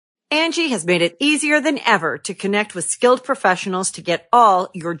Angie has made it easier than ever to connect with skilled professionals to get all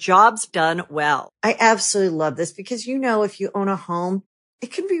your jobs done well. I absolutely love this because, if you own a home,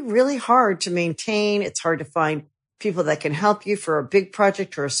 it can be really hard to maintain. It's hard to find people that can help you for a big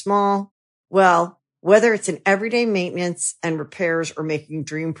project or a small. Well, whether it's in everyday maintenance and repairs or making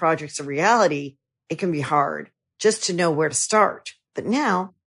dream projects a reality, it can be hard just to know where to start. But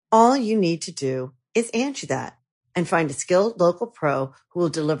now all you need to do is Angie that and find a skilled local pro who will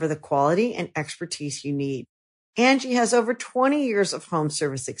deliver the quality and expertise you need. Angie has over 20 years of home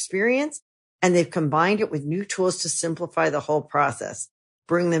service experience, and they've combined it with new tools to simplify the whole process.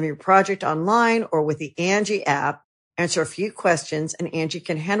 Bring them your project online or with the Angie app, answer a few questions, and Angie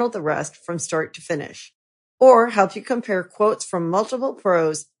can handle the rest from start to finish. Or help you compare quotes from multiple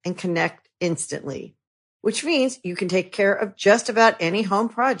pros and connect instantly, which means you can take care of just about any home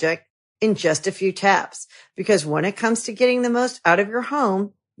project in just a few taps. Because when it comes to getting the most out of your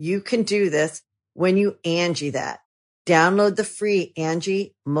home, you can do this when you Angie that. Download the free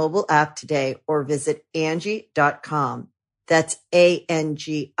Angie mobile app today or visit Angie.com. That's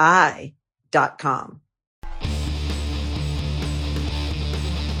ANGI.com.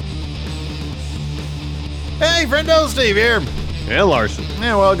 Hey, friendo, Steve here. And Larson.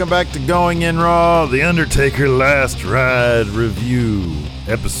 And welcome back to Going In Raw, the Undertaker Last Ride Review,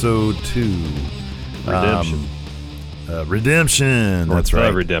 Episode 2. Redemption. Redemption. That's right.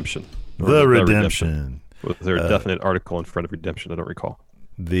 The Redemption. The Redemption. Was there a definite article in front of Redemption? I don't recall.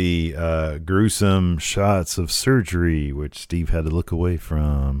 The gruesome shots of surgery, which Steve had to look away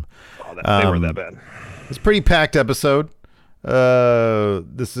from. Oh, they weren't that bad. It's a pretty packed episode.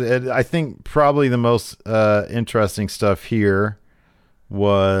 This is, I think, probably the most interesting stuff here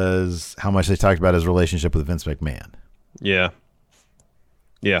was how much they talked about his relationship with Vince McMahon. Yeah,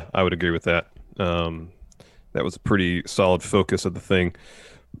 I would agree with that. That was a pretty solid focus of the thing.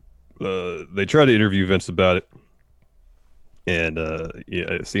 They tried to interview Vince about it, and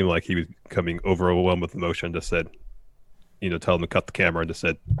it seemed like he was becoming overwhelmed with emotion. Just said, tell him to cut the camera, and just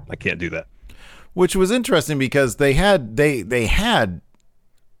said, "I can't do that." Which was interesting because they had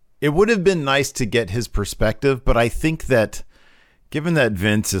it would have been nice to get his perspective, but I think that given that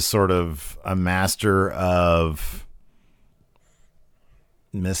Vince is sort of a master of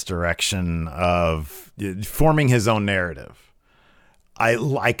misdirection, of forming his own narrative,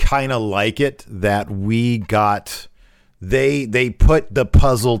 I kind of like it that we got they put the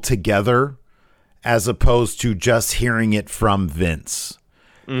puzzle together as opposed to just hearing it from Vince.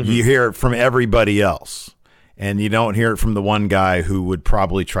 Mm-hmm. You hear it from everybody else, and you don't hear it from the one guy who would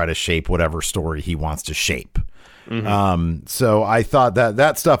probably try to shape whatever story he wants to shape. Mm-hmm. So I thought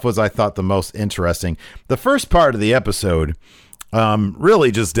that stuff was, the most interesting. The first part of the episode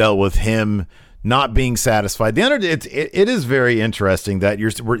really just dealt with him not being satisfied. It is very interesting that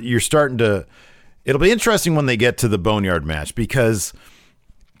you're starting to. It'll be interesting when they get to the Boneyard match because.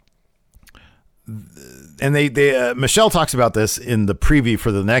 And they Michelle talks about this in the preview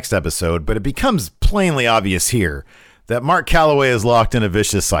for the next episode, but it becomes plainly obvious here that Mark Calloway is locked in a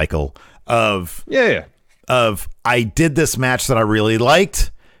vicious cycle of I did this match that I really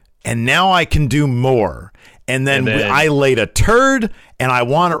liked, and now I can do more. And then I laid a turd, and I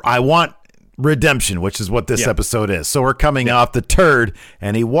want redemption, which is what this episode is. So we're coming off the turd,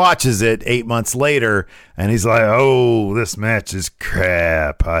 and he watches it 8 months later, and he's like, "Oh, this match is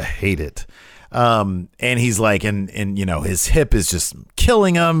crap. I hate it." And he's like, and his hip is just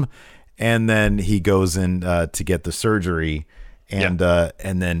killing him. And then he goes in to get the surgery, and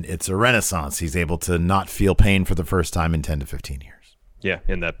then it's a renaissance. He's able to not feel pain for the first time in 10 to 15 years. Yeah,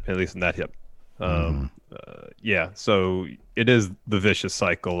 at least in that hip. So it is the vicious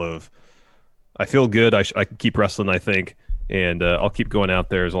cycle of I feel good. I can keep wrestling, I think. And I'll keep going out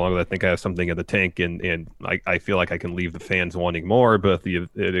there as long as I think I have something in the tank, and I feel like I can leave the fans wanting more. But if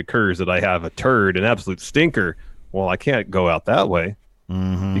it occurs that I have a turd, an absolute stinker, well, I can't go out that way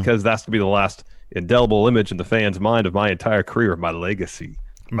because that's to be the last indelible image in the fans' mind of my entire career, my legacy.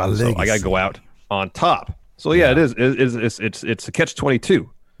 So I got to go out on top. So it is. It's a catch-22.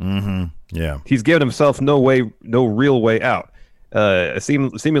 Mm-hmm. Yeah, he's given himself no real way out.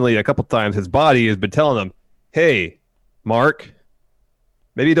 Seemingly a couple times, his body has been telling him, "Hey, Mark,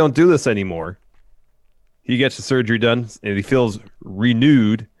 maybe don't do this anymore." He gets the surgery done and he feels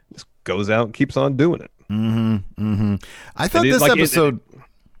renewed, just goes out and keeps on doing it. Mm-hmm. Mm-hmm. I thought this episode...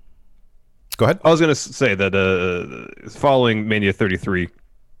 Go ahead. I was going to say that following Mania 33,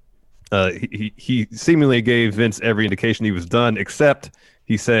 he seemingly gave Vince every indication he was done, except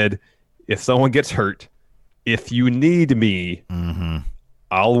he said, if someone gets hurt, if you need me,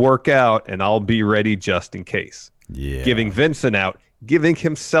 I'll work out and I'll be ready just in case. Yeah. Giving Vince an out giving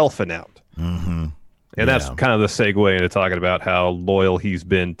himself an out. Mm-hmm. And that's kind of the segue into talking about how loyal he's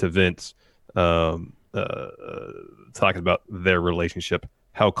been to Vince, talking about their relationship,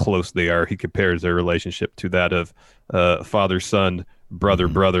 how close they are. He compares their relationship to that of father-son,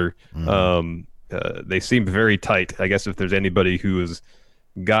 brother-brother. They seem very tight. I guess if there's anybody who has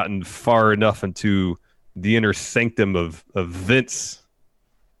gotten far enough into the inner sanctum of Vince,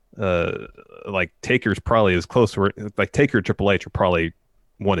 like Taker's probably as close to like Taker and Triple H are probably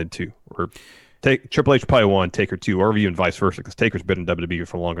 1 and 2, or Triple H probably 1, Taker 2, or even vice versa, because Taker's been in WWE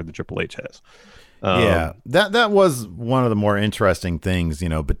for longer than Triple H has. Yeah, that was one of the more interesting things. You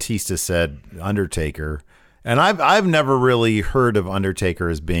know, Batista said Undertaker, and I've never really heard of Undertaker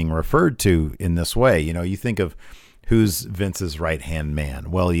as being referred to in this way. You know, you think of who's Vince's right-hand man.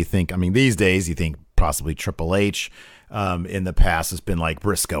 Well, you think, I mean, these days you think possibly Triple H. In the past, it's been like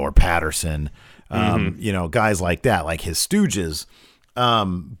Briscoe or Patterson, you know, guys like that, like his stooges.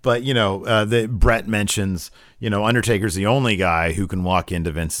 But, you know, Brett mentions, you know, Undertaker's the only guy who can walk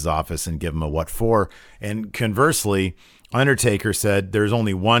into Vince's office and give him a what for. And conversely, Undertaker said there's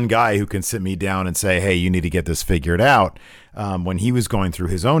only one guy who can sit me down and say, hey, you need to get this figured out, when he was going through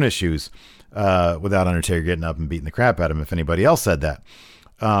his own issues, without Undertaker getting up and beating the crap out of him, if anybody else said that.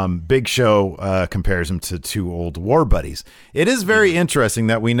 Big Show compares him to 2 old war buddies. It is very interesting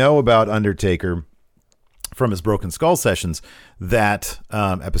that we know about Undertaker from his Broken Skull sessions, that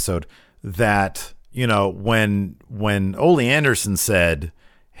episode, that, you know, when Ole Anderson said,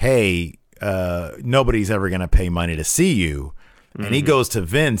 hey, nobody's ever going to pay money to see you, and he goes to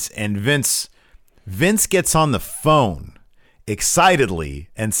Vince, and Vince gets on the phone excitedly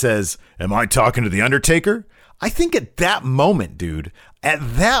and says, am I talking to the Undertaker? I think at that moment, dude,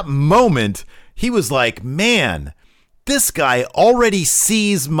 he was like, man, this guy already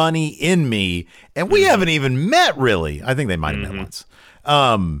sees money in me, and we haven't even met, really. I think they might have met once.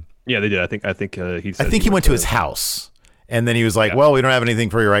 Yeah, they did. I think he went to his house, and then he was like, well, we don't have anything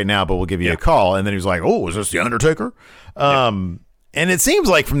for you right now, but we'll give you a call. And then he was like, oh, is this the Undertaker? And it seems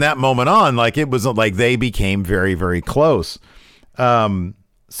like from that moment on, like it was like they became very, very close.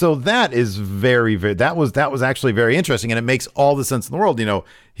 So that is very, very, that was actually very interesting, and it makes all the sense in the world. You know,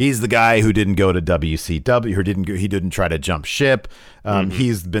 he's the guy who didn't go to WCW, he didn't try to jump ship.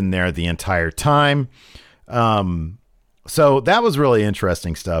 He's been there the entire time. So that was really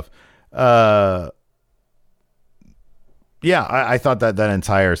interesting stuff. I thought that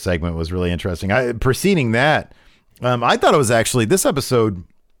entire segment was really interesting. Preceding that, I thought it was actually, this episode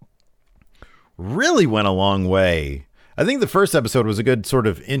really went a long way. I think the first episode was a good sort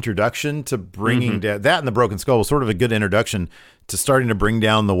of introduction to bringing down that, and the Broken Skull was sort of a good introduction to starting to bring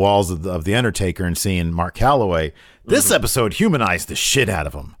down the walls of the Undertaker and seeing Mark Calloway. This episode humanized the shit out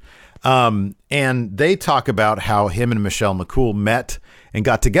of him. And they talk about how him and Michelle McCool met and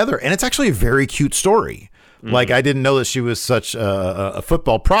got together. And it's actually a very cute story. Like, I didn't know that she was such a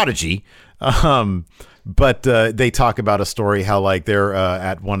football prodigy. But they talk about a story how, like, they're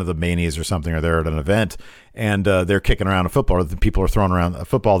at one of the Manias or something, or they're at an event, and they're kicking around a football, or the people are throwing around a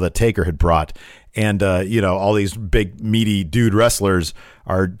football that Taker had brought. And, you know, all these big, meaty dude wrestlers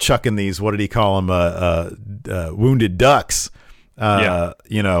are chucking these, what did he call them, wounded ducks,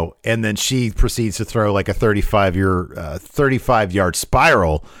 you know, and then she proceeds to throw like a 35-yard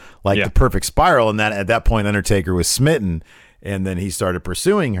spiral, like the perfect spiral. And that at that point, Undertaker was smitten, and then he started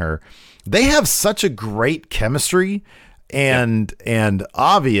pursuing her. They have such a great chemistry and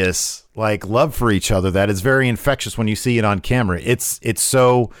obvious like love for each other that is very infectious when you see it on camera. It's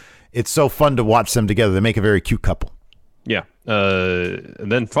so fun to watch them together. They make a very cute couple. Yeah.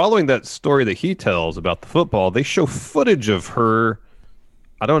 And then following that story that he tells about the football, they show footage of her.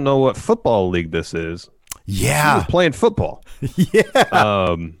 I don't know what football league this is. Yeah. She was playing football.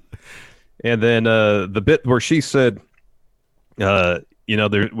 Yeah. And then the bit where she said, you know,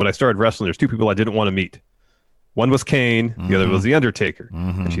 when I started wrestling, there's 2 people I didn't want to meet. One was Kane, the other was the Undertaker.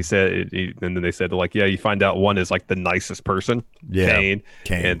 And she said, and then they said, like, yeah, you find out one is like the nicest person, Kane,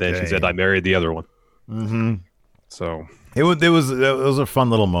 and then she said, I married the other one. So it was a fun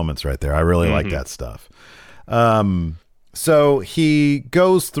little moments right there. I really like that stuff. So he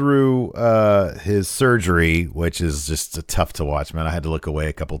goes through his surgery, which is just tough to watch, man. I had to look away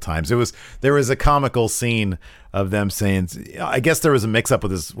a couple times. There was a comical scene of them saying, I guess there was a mix up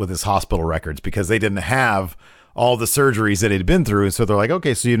with his hospital records, because they didn't have all the surgeries that he'd been through. And so they're like,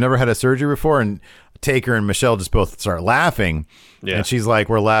 okay, so you've never had a surgery before? And Taker and Michelle just both start laughing. Yeah. And she's like,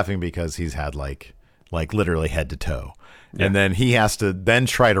 we're laughing because he's had like literally head to toe. Yeah. And then he has to then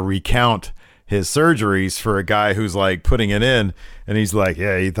try to recount his surgeries for a guy who's like putting it in, and he's like,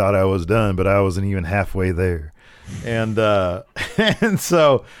 yeah, he thought I was done, but I wasn't even halfway there. And and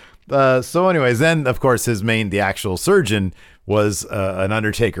so anyways, then of course the actual surgeon was an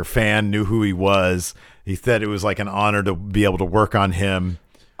Undertaker fan, knew who he was. He said it was like an honor to be able to work on him.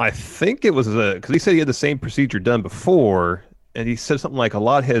 I think it was because he said he had the same procedure done before, and he said something like a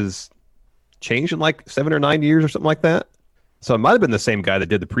lot has changed in like 7 or 9 years or something like that. So it might have been the same guy that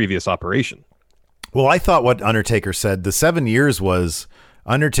did the previous operation. Well, I thought what Undertaker said, the 7 years was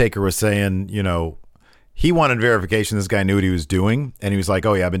Undertaker was saying, you know, he wanted verification. This guy knew what he was doing. And he was like,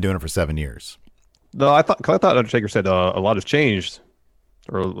 oh, yeah, I've been doing it for 7 years. No, I thought Undertaker said a lot has changed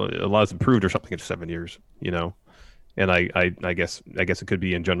or a lot has improved or something in 7 years, you know. And I guess it could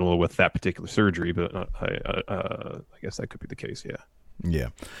be in general with that particular surgery, but I guess that could be the case. Yeah. Yeah.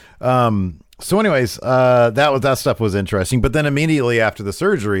 So anyways, that stuff was interesting, but then immediately after the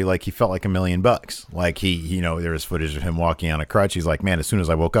surgery, like he felt like $1 million. Like he, you know, there was footage of him walking on a crutch. He's like, man, as soon as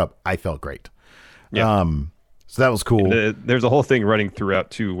I woke up, I felt great. Yeah. So that was cool. There's a whole thing running throughout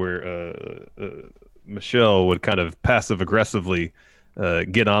too, where Michelle would kind of passive aggressively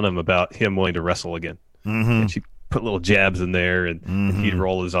get on him about him wanting to wrestle again. Mm-hmm. And she put little jabs in there, and he'd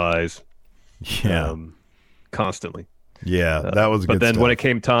roll his eyes. Yeah. Constantly. Yeah, that was good. But then stuff. when it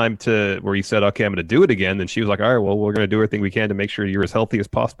came time to where he said, okay, I'm going to do it again, then she was like, all right, well, we're going to do everything we can to make sure you're as healthy as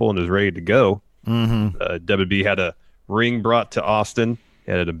possible and as ready to go. WB had a ring brought to Austin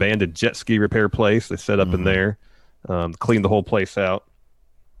at an abandoned jet ski repair place. They set up in there, cleaned the whole place out,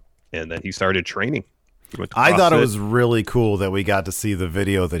 and then he started training. I thought it was really cool that we got to see the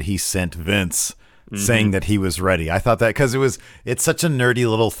video that he sent Vince saying that he was ready. I thought that because it's such a nerdy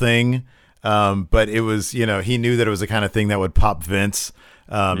little thing. But it was, you know, he knew that it was the kind of thing that would pop Vince.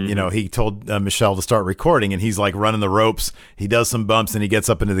 You know, he told Michelle to start recording, and he's like running the ropes. He does some bumps, and he gets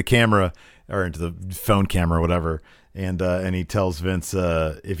up into the camera or into the phone camera or whatever. And he tells Vince,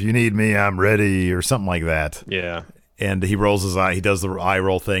 if you need me, I'm ready, or something like that. Yeah. And he rolls his eye. He does the eye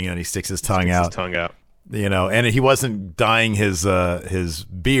roll thing, and he sticks his tongue out. You know, and he wasn't dyeing his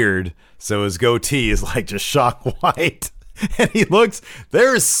beard, so his goatee is like just shock white. And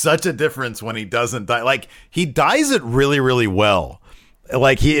there is such a difference when he doesn't dye. Like he dyes it really, really well.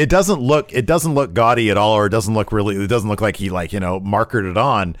 Like it doesn't look gaudy at all, or it doesn't look like he like, you know, markered it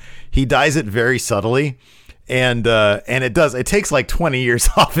on. He dyes it very subtly. And it takes like 20 years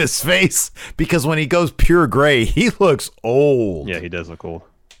off his face, because when he goes pure gray, he looks old. Yeah, he does look old.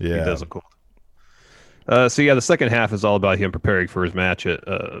 Yeah. He does look old. So yeah, the second half is all about him preparing for his match at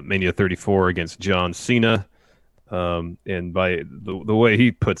Mania 34 against John Cena. And by the way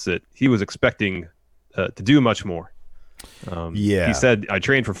he puts it, he was expecting to do much more. He said, I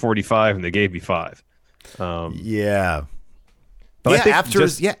trained for 45 and they gave me 5. Yeah. But after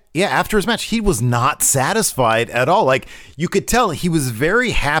his match, he was not satisfied at all. Like you could tell he was very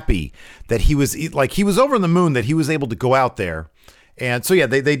happy that he was over in the moon that he was able to go out there. And so, yeah,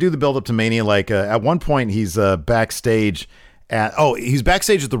 they do the build up to Mania. Like at one point he's backstage at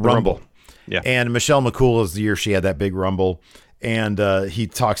the Rumble. Yeah. And Michelle McCool is the year she had that big Rumble. And he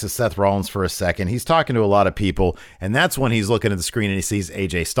talks to Seth Rollins for a second. He's talking to a lot of people. And that's when he's looking at the screen and he sees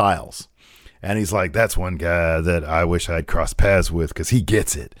AJ Styles. And he's like, that's one guy that I wish I'd crossed paths with, because he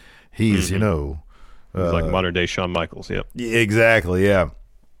gets it. He's, you know. He's like modern day Shawn Michaels. Yep. Exactly. Yeah.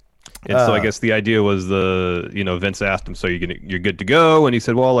 And so I guess the idea was Vince asked him, so you're good to go? And he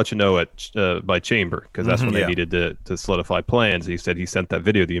said, well, I'll let you know by Chamber, because that's when they needed to solidify plans. He said he sent that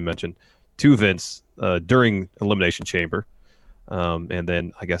video that you mentioned to Vince during Elimination Chamber. And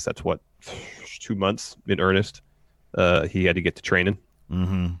then I guess that's 2 months in earnest. He had to get to training.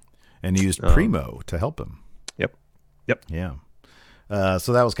 Mm-hmm. And he used Primo to help him. Yep. Yeah.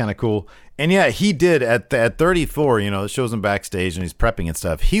 So that was kind of cool. And yeah, he did at 34, you know, it shows him backstage and he's prepping and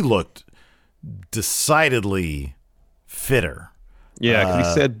stuff. He looked decidedly fitter. Yeah, 'cause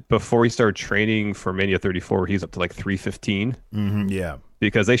he said before he started training for Mania 34, he's up to like 315. Mm-hmm, yeah.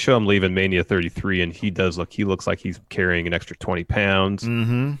 Because they show him leaving Mania 33, and he looks like he's carrying an extra 20 pounds.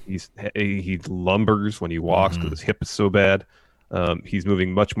 Mm-hmm. He lumbers when he walks because his hip is so bad. He's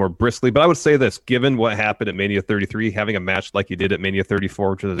moving much more briskly. But I would say this, given what happened at Mania 33, having a match like he did at Mania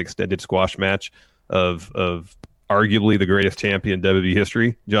 34, which was an extended squash match of arguably the greatest champion in WWE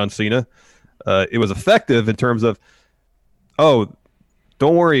history, John Cena, it was effective in terms of,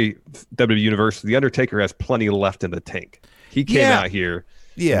 don't worry, WWE Universe, the Undertaker has plenty left in the tank. He came out here,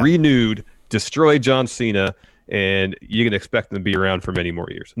 renewed, destroyed John Cena, and you can expect him to be around for many more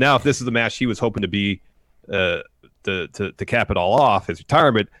years. Now, if this is the match he was hoping to be to cap it all off, his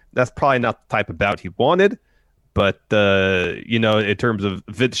retirement, that's probably not the type of bout he wanted. But, in terms of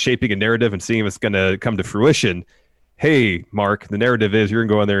Vince shaping a narrative and seeing if it's going to come to fruition, hey, Mark, the narrative is you're going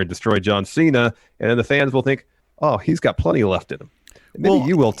to go in there and destroy John Cena, and then the fans will think, oh, he's got plenty left in him. Maybe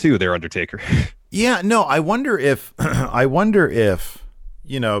you will too, there, Undertaker. Yeah, no, I wonder if,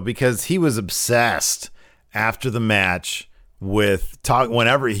 because he was obsessed after the match with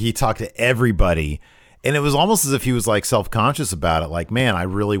whenever he talked to everybody. And it was almost as if he was like self-conscious about it. Like, man, I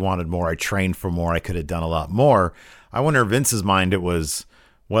really wanted more. I trained for more. I could have done a lot more. I wonder if Vince's mind, it was,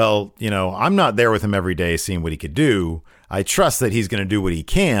 well, I'm not there with him every day seeing what he could do. I trust that he's going to do what he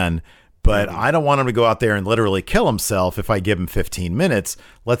can, but I don't want him to go out there and literally kill himself if I give him 15 minutes.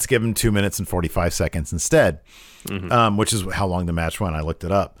 Let's give him 2 minutes and 45 seconds instead, which is how long the match went. I looked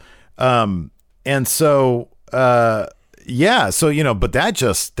it up. And so, yeah, so, but that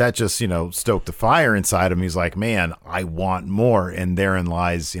just, stoked the fire inside him. He's like, man, I want more. And therein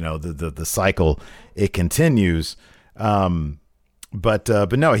lies, the cycle. It continues. But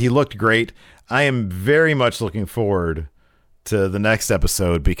no, he looked great. I am very much looking forward to the next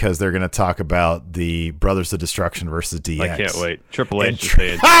episode because they're going to talk about the Brothers of Destruction versus DX. I can't wait. Triple H is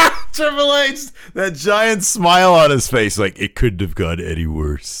saying. Triple H, that giant smile on his face, like it couldn't have gone any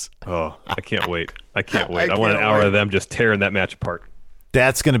worse. Oh, I can't wait. I want an hour of them just tearing that match apart.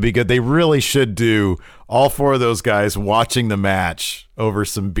 That's going to be good. They really should do all four of those guys watching the match over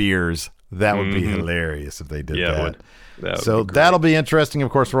some beers. That would be hilarious if they did that. It would. So that'll be interesting. Of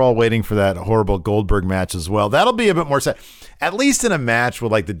course, we're all waiting for that horrible Goldberg match as well. That'll be a bit more sad. At least in a match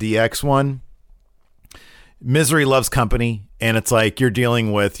with like the DX one, misery loves company. And it's like you're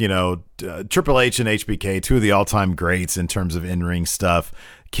dealing with, Triple H and HBK, two of the all-time greats in terms of in-ring stuff.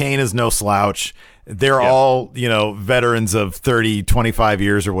 Kane is no slouch. They're all, veterans of 30, 25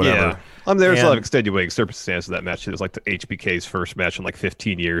 years or whatever. Yeah. There's a lot of extenuating circumstances of that match. It was like the HBK's first match in like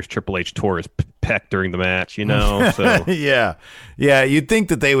 15 years. Triple H tore his pec during the match, So yeah. You'd think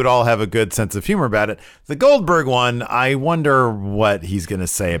that they would all have a good sense of humor about it. The Goldberg one, I wonder what he's going to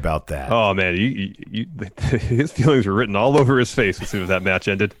say about that. Oh man, his feelings were written all over his face as soon as that match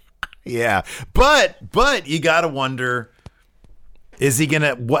ended. Yeah, but you got to wonder, is he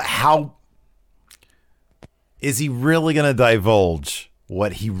gonna is he really gonna divulge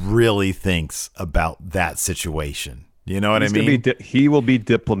what he really thinks about that situation? You know what I mean? He will be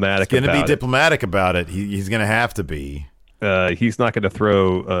diplomatic. He's going to be diplomatic about it. He's going to have to be. He's not going to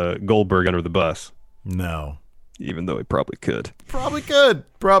throw Goldberg under the bus. No. Even though he probably could. Probably could.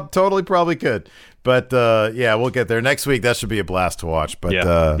 Probably could. But yeah, we'll get there. Next week, that should be a blast to watch. But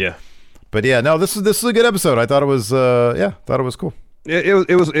yeah. But yeah, no, this is a good episode. I thought it was cool.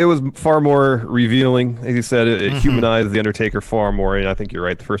 It was far more revealing. As you said, it humanized the Undertaker far more. And I think you're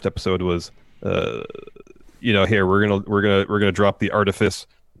right. The first episode was, here we're gonna drop the artifice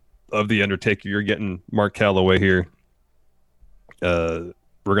of the Undertaker. You're getting Mark Calloway here. We're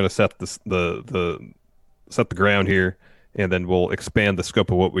gonna set the ground here, and then we'll expand the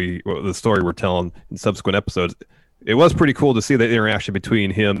scope of the story we're telling in subsequent episodes. It was pretty cool to see the interaction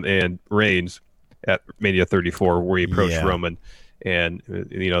between him and Reigns at Mania 34, where he approached Roman. And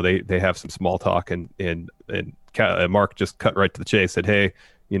they have some small talk, and Mark just cut right to the chase. Said, "Hey,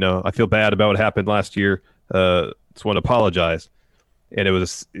 I feel bad about what happened last year. Just want to apologize." And it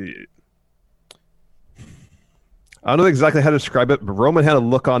was, I don't know exactly how to describe it, but Roman had a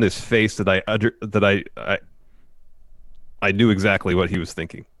look on his face that I knew exactly what he was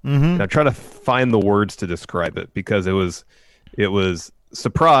thinking. And I'm trying to find the words to describe it because it was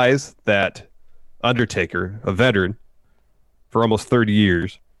surprise that Undertaker, a veteran for almost 30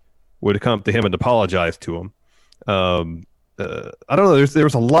 years, would come up to him and apologize to him. I don't know. There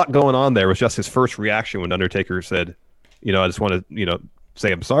was a lot going on there. It was just his first reaction when Undertaker said, I just want to,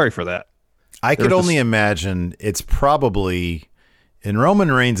 say I'm sorry for that. I could only imagine it's probably in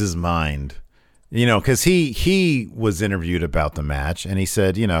Roman Reigns' mind, because he was interviewed about the match and he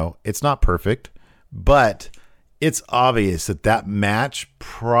said, it's not perfect, but it's obvious that match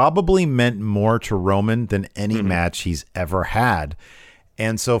probably meant more to Roman than any match he's ever had.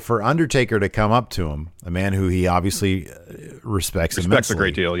 And so for Undertaker to come up to him, a man who he obviously respects immensely, a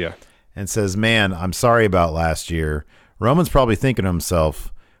great deal, yeah, and says, man, I'm sorry about last year. Roman's probably thinking to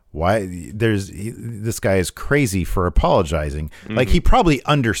himself, this guy is crazy for apologizing. Like, he probably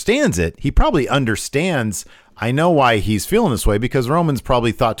understands it. He probably understands, I know why he's feeling this way, because Roman's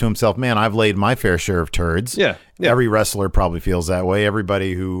probably thought to himself, man, I've laid my fair share of turds. Yeah. Every wrestler probably feels that way.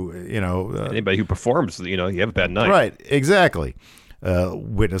 Everybody who, anybody who performs, you have a bad night. Right. Exactly.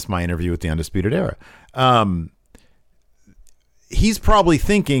 Witness my interview with the Undisputed Era. He's probably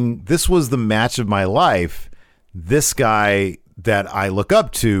thinking, this was the match of my life. This guy that I look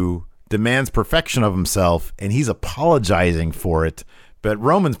up to demands perfection of himself, and he's apologizing for it. But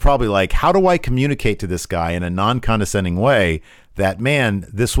Roman's probably like, how do I communicate to this guy in a non-condescending way that, man,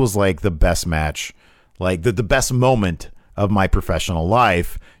 this was like the best match like the best moment of my professional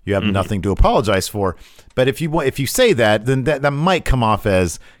life. You have nothing to apologize for. But if you say that, then that might come off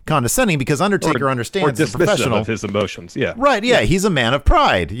as condescending, because Undertaker understands or the professional of his emotions. Yeah, right. Yeah, he's a man of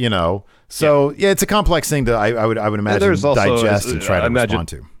pride. So it's a complex thing to I would imagine also, digest and try to respond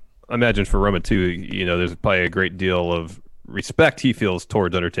to. I imagine for Roman too, there's probably a great deal of respect he feels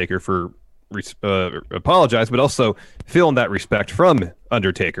towards Undertaker for apologize, but also feeling that respect from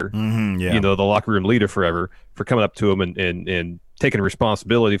Undertaker, the locker room leader forever, for coming up to him and taking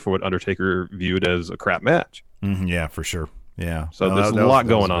responsibility for what Undertaker viewed as a crap match. Yeah, for sure. Yeah. So there's a lot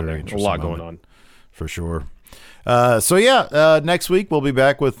going on there. A lot going on. For sure. Next week we'll be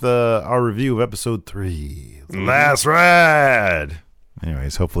back with our review of episode 3, The Last Ride.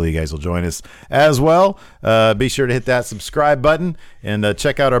 Anyways, hopefully you guys will join us as well. Be sure to hit that subscribe button and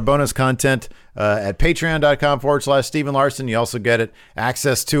check out our bonus content at patreon.com/Stephen Larson. You also get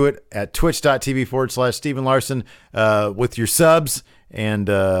access to it at twitch.tv/Stephen Larson with your subs, and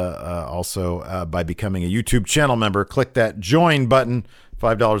also by becoming a YouTube channel member. Click that join button.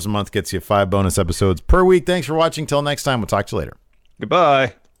 $5 a month gets you 5 bonus episodes per week. Thanks for watching. Till next time, we'll talk to you later.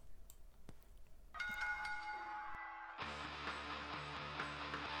 Goodbye.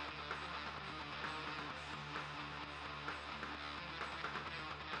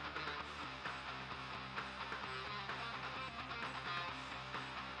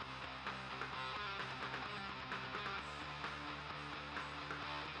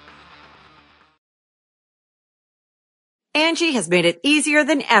 Angie has made it easier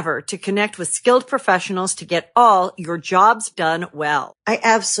than ever to connect with skilled professionals to get all your jobs done well. I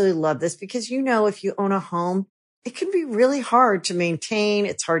absolutely love this because, if you own a home, it can be really hard to maintain.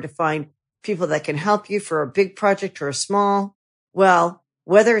 It's hard to find people that can help you for a big project or a small. Well,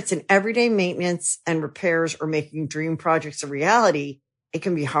 whether it's in everyday maintenance and repairs or making dream projects a reality, it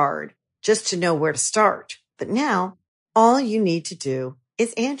can be hard just to know where to start. But now all you need to do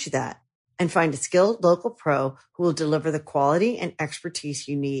is Angie that and find a skilled local pro who will deliver the quality and expertise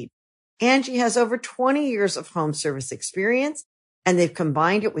you need. Angie has over 20 years of home service experience, and they've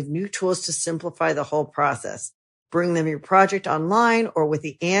combined it with new tools to simplify the whole process. Bring them your project online or with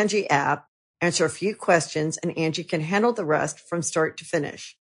the Angie app, answer a few questions, and Angie can handle the rest from start to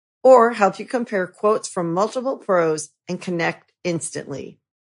finish. Or help you compare quotes from multiple pros and connect instantly,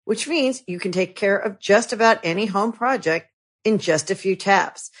 which means you can take care of just about any home project in just a few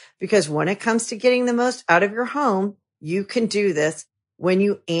taps. Because when it comes to getting the most out of your home, you can do this when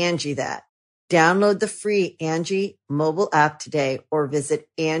you Angie that. Download the free Angie mobile app today or visit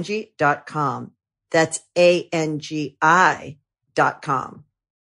Angie.com. That's ANGI.com.